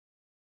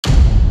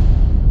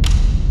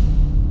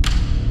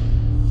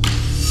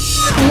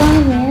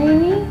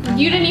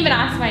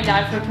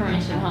dad for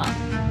permission, huh?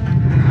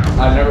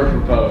 I've never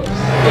proposed.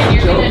 And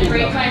you're gonna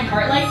break my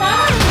heart like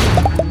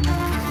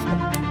that?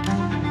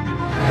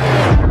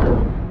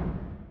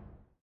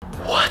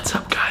 What's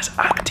up, guys?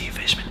 I'm T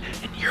Fishman,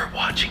 and you're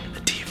watching the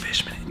T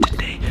Fishman. And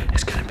today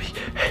is gonna be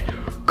a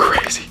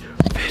crazy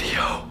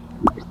video.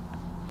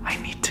 I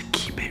need to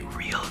keep it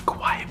real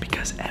quiet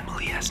because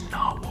Emily has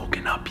not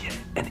woken up yet.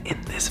 And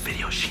in this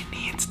video, she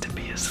needs to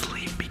be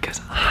asleep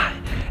because I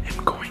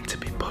am going to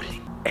be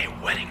putting a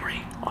wedding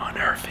ring on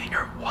her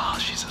finger while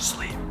she's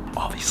asleep.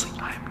 Obviously,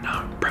 I am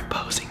not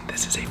proposing.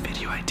 This is a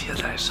video idea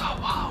that I saw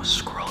while I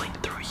was scrolling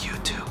through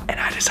YouTube, and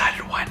I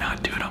decided why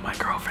not do it on my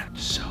girlfriend.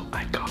 So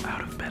I got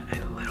out of bed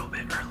a little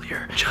bit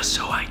earlier just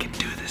so I can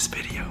do this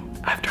video.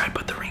 After I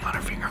put the ring on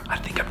her finger, I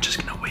think I'm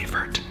just gonna wait for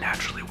her to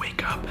naturally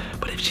wake up.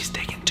 But if she's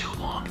taking too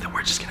long, then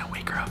we're just gonna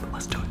wake her up.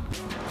 Let's do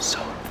it. So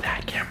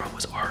that camera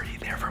was already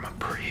there from a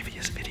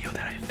previous video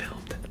that I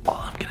filmed.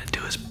 All I'm gonna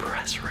do is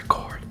press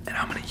record, and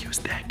I'm gonna use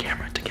that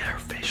camera to get her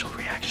facial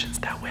reactions.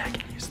 That way I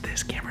can use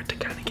this camera to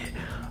kind of get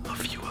a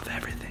view of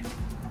everything.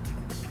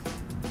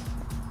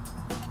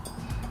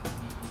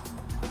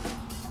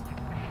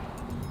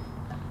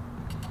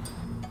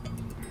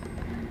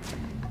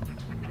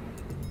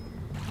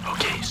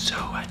 Okay, so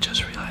I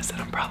just realized that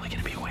I'm probably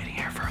gonna be waiting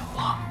here for a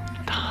long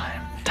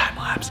time. Time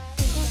lapse.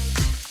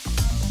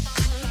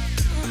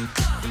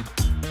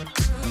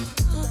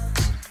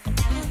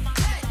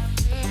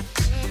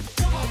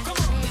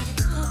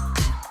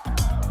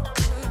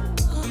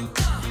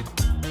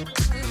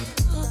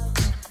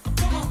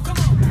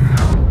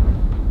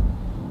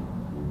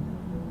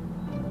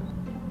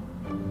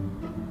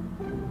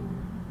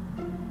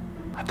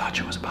 I thought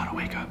she was about to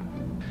wake up.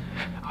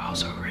 I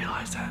also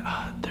realized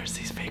that there's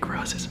these fake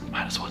roses.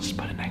 Might as well just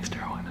put it next to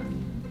her one.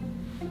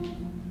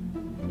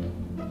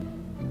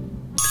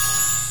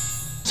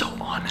 So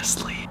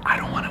honestly, I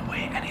don't want to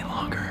wait any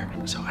longer.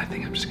 So I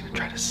think I'm just gonna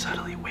try to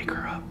subtly wake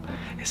her up.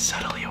 Is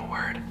subtly a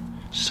word?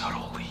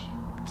 Subtly.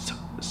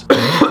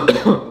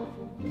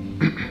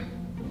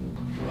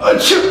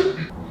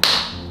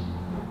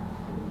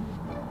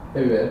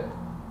 Hey, babe.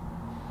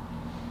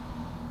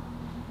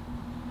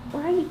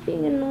 Why are you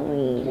being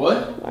annoying?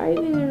 What? Why are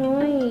you being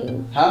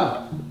annoying?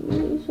 How? You're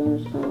making so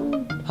much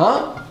noise.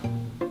 Huh?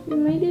 You're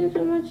making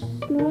so much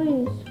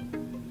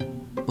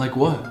noise. Like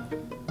what?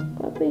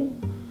 Clapping.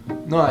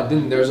 No, I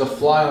didn't. There was a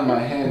fly on my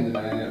hand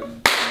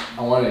and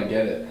I wanted to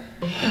get it.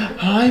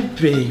 Hi,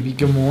 baby.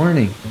 Good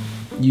morning.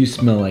 You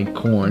smell like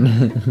corn.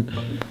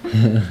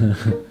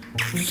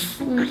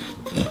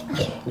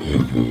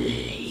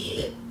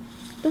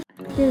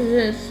 What is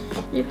this?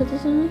 Did you put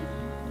this on me?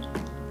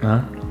 Huh?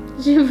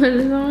 Did you put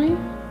this on me?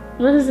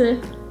 What is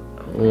it?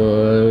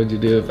 What would you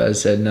do if I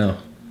said no?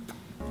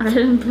 I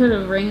didn't put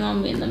a ring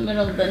on me in the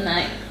middle of the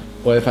night.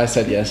 What if I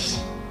said yes?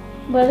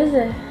 What is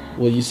it?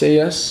 Will you say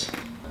yes?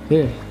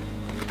 Here,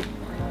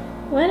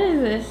 What is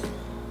this?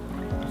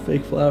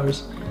 fake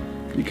flowers.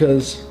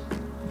 Because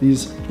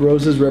these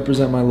roses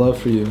represent my love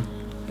for you.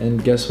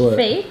 And guess what?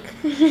 Fake?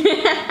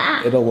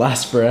 It'll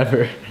last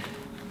forever.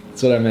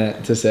 That's what I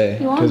meant to say.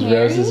 You wanna Because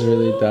marry roses me?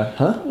 really die.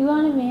 Huh? You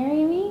want to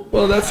marry me?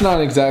 Well, that's not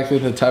exactly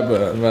the type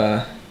of,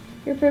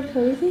 You're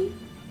proposing?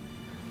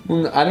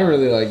 well, I don't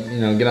really like,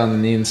 get on the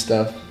knee and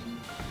stuff.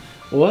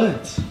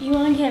 What? You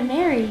want to get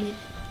married?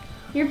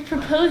 You're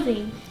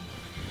proposing.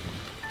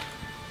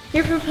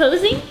 You're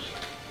proposing?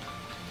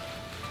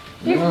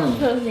 You're No.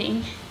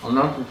 proposing. I'm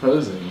not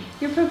proposing.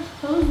 You're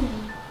proposing.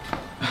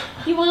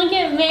 You want to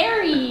get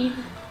married.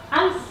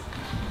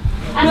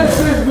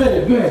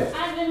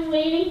 I've been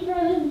waiting for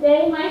this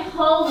day my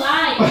whole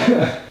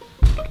life.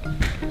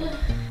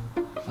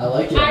 I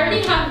like it. I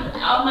already have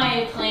all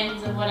my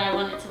plans of what I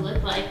want it to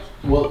look like.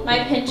 Well, My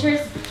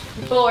Pinterest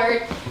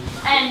board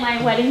and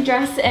my wedding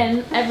dress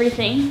and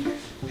everything.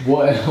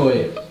 what?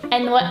 Wait.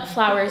 And what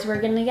flowers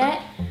we're gonna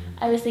get.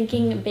 I was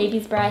thinking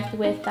baby's breath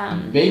with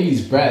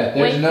Baby's breath.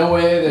 There's With no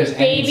way there's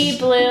baby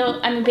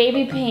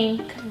baby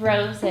pink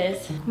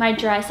roses. My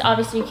dress,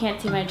 obviously you can't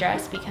see my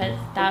dress because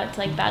that's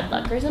like bad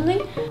luck or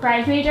something.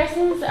 Bridesmaid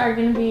dresses are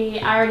gonna be,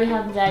 I already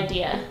have the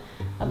idea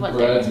of what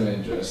they're.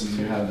 bridesmaid dresses.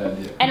 You have that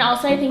idea. And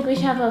also I think we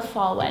should have a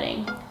fall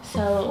wedding. So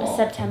Fall.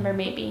 September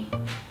maybe.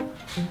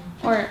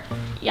 Or,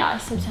 yeah,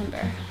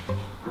 September.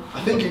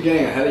 I think you're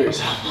getting ahead of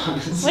yourself,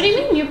 honestly. What do you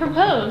mean? You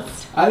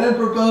proposed. I didn't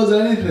propose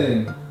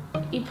anything.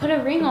 You put a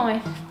ring on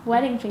my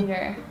wedding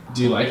finger.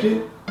 Do you like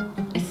it?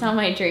 It's not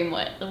my dream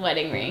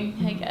wedding ring,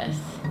 I guess.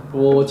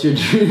 Well, what's your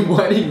dream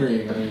wedding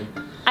ring?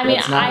 I mean,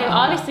 That's not- I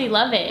obviously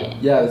love it.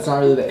 Yeah, that's not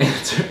really the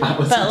answer.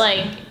 But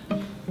like,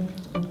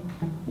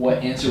 what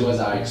answer was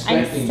I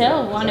expecting?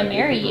 still wanna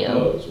marry you.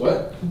 Propose.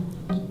 What?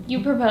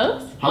 you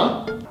propose?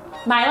 Huh?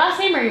 My last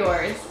name or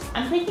yours?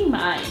 I'm thinking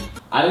mine.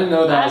 I didn't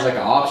know that was like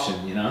an option,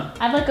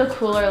 I have like a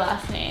cooler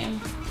last name.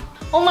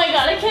 Oh my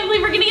god, I can't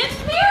believe we're gonna get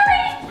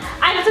married!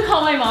 I have to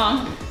call my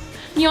mom.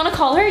 You wanna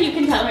call her? You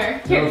can tell her.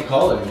 Here. No,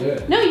 call her, do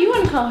it. No, you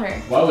wanna call her.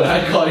 Why would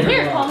I call your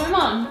Here, mom? call my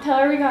mom. Tell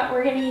her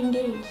we're getting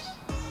engaged.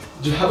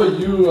 How about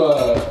you,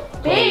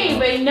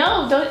 Babe,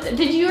 no,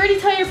 did you already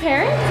tell your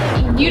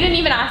parents? You didn't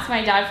even ask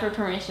my dad for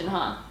permission,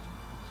 huh?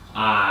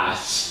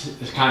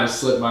 It kind of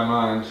slipped my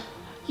mind.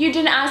 You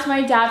didn't ask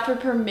my dad for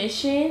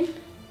permission?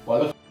 Why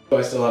the f do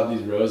I still have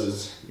these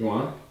roses? You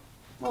want?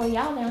 Well,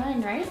 yeah, they're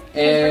mine, right? 'Cause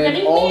we're And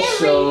getting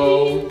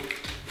also,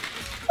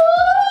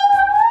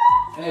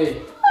 married.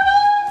 hey,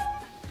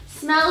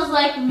 Smells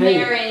like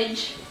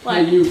marriage. What?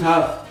 hey, you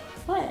pal,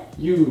 What?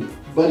 you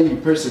buddy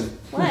person.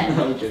 What?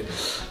 Okay.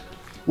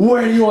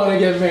 Where do you want to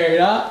get married,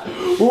 huh?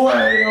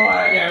 Where do you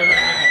want to get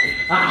married?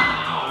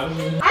 Ah.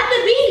 At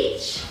the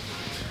beach.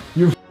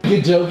 You're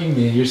f***ing joking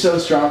me. You're so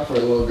strong for a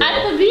little girl.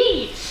 At the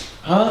beach.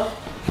 Huh?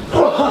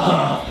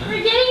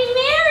 We're getting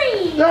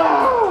married.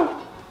 Ah.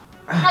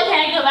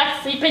 Okay, go back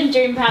to sleep and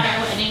dream about our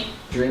wedding.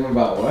 Dream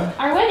about what?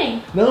 Our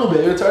wedding. No,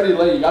 babe, it's already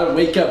late. You gotta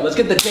wake up. Let's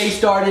get the day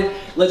started.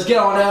 Let's get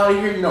on out of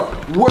here. You know,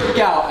 work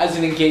out as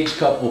an engaged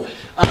couple.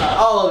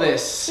 All of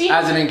this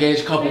as an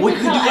engaged couple. We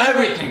can do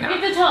everything now. We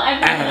have to tell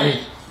everyone.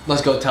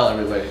 Let's go tell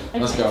everybody. Okay.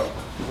 Let's go.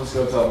 Let's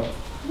go tell them.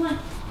 Come on.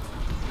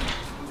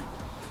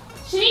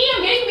 Shani,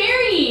 I'm getting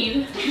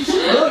married.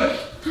 Look,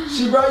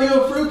 she brought you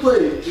a fruit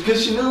plate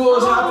because she knew what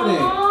was happening.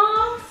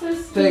 Aww, so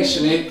sweet. Thanks,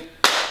 Shani.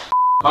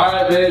 All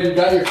right, babe, you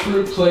got your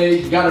fruit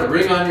plate, you got a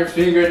ring on your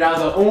finger. Now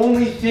the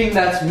only thing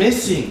that's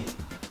missing.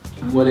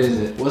 What is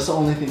it? What's the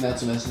only thing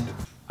that's missing?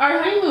 Our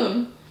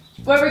honeymoon.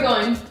 Where are we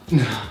going?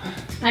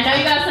 I know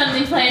you got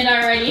something planned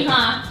already,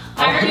 huh?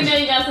 I already know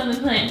you got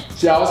something planned.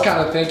 See, I was kind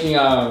of thinking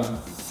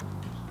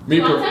me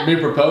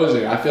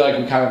proposing. I feel like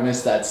we kind of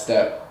missed that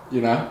step,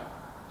 you know?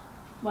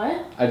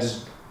 What?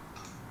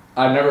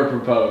 I never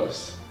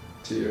proposed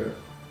to you.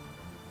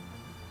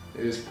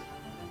 It was,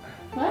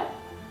 What?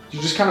 you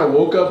just kind of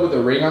woke up with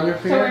a ring on your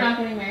finger. So we're not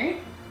getting married?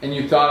 And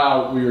you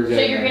thought we were getting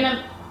So you're married.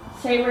 gonna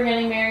say we're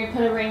getting married,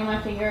 put a ring on my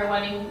finger, a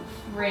wedding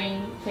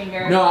ring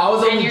finger. No, I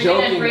was only and you're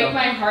joking. gonna break though.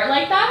 my heart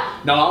like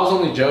that? No, I was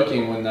only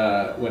joking when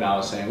I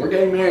was saying we're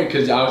getting married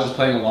because I was just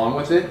playing along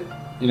with it,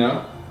 you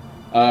know?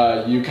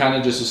 You kind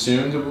of just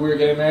assumed that we were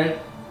getting married.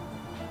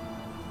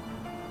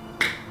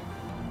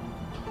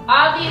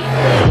 Obviously,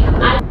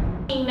 I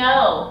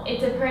know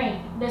it's a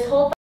prank. This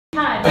whole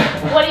time.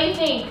 What do you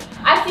think?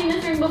 I've seen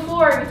this ring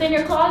before. It's in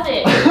your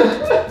closet.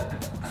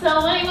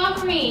 So what do you want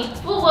from me?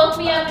 Fool woke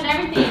me up and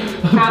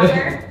everything.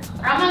 Coward.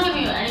 Or I'm not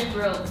giving you any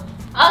proof.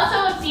 Also,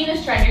 I've seen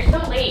this trend. You're so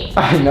late.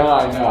 I know.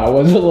 I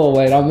was a little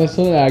late on this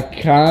one. I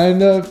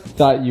kind of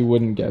thought you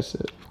wouldn't guess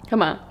it.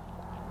 Come on.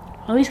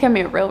 At least get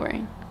me a real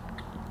ring.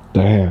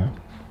 Damn.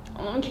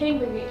 Oh, I'm kidding,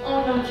 baby.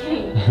 Oh, no, I'm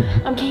kidding.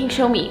 I'm kidding.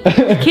 Show me.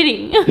 I'm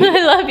kidding.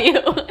 I love you.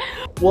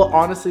 Well,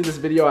 honestly, this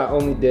video I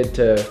only did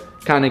to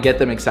kind of get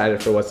them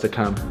excited for what's to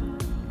come.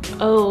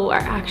 Oh, our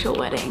actual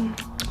wedding.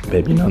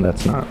 Baby, no,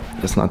 that's not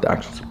the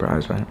actual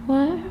surprise, right?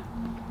 What?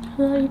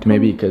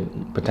 Maybe it could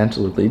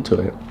potentially lead to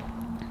it.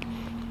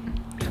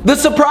 The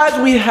surprise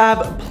we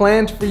have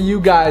planned for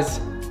you guys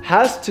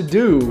has to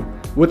do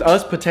with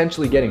us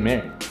potentially getting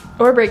married.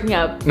 Or breaking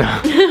up. No.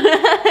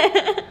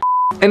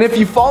 And if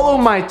you follow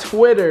my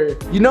Twitter,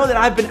 you know that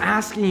I've been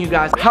asking you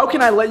guys, how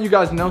can I let you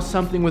guys know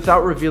something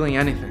without revealing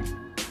anything?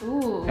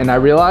 Ooh. And I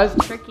realized,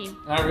 Tricky.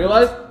 what did I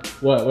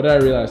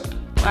realize?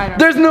 I don't know.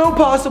 There's no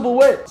possible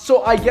way.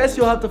 So I guess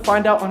you'll have to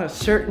find out on a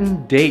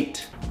certain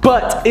date.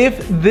 But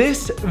if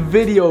this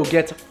video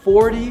gets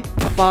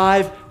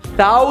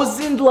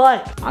 45,000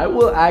 likes, I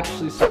will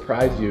actually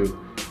surprise you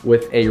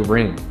with a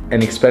ring,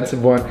 an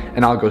expensive one,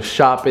 and I'll go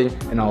shopping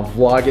and I'll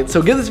vlog it. So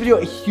give this video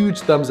a huge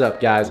thumbs up,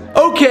 guys.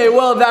 Okay,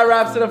 well, that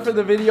wraps it up for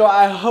the video.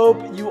 I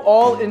hope you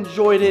all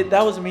enjoyed it.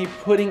 That was me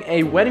putting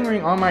a wedding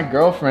ring on my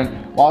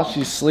girlfriend while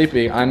she's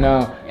sleeping. I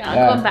know. Yeah, I'm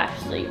going back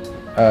to sleep.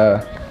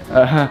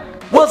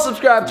 Well,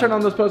 subscribe, turn on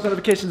those post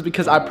notifications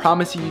because I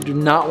promise you, you do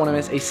not want to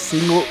miss a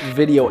single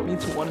video. It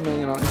needs 1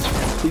 million on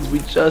Instagram. Please, we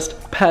just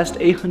passed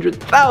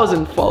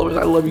 800,000 followers.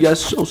 I love you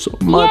guys so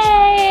much.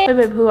 Yay!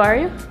 Wait, who are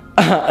you?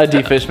 A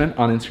D Fishman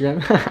on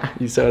Instagram.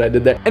 You saw what I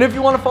did there. And if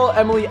you want to follow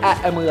Emily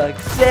at Emily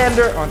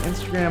Alexander on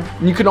Instagram,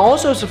 you can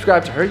also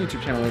subscribe to her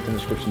YouTube channel, link in the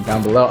description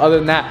down below. Other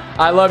than that,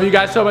 I love you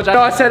guys so much. I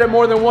know I said it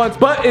more than once,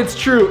 but it's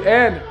true.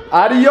 And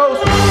adios.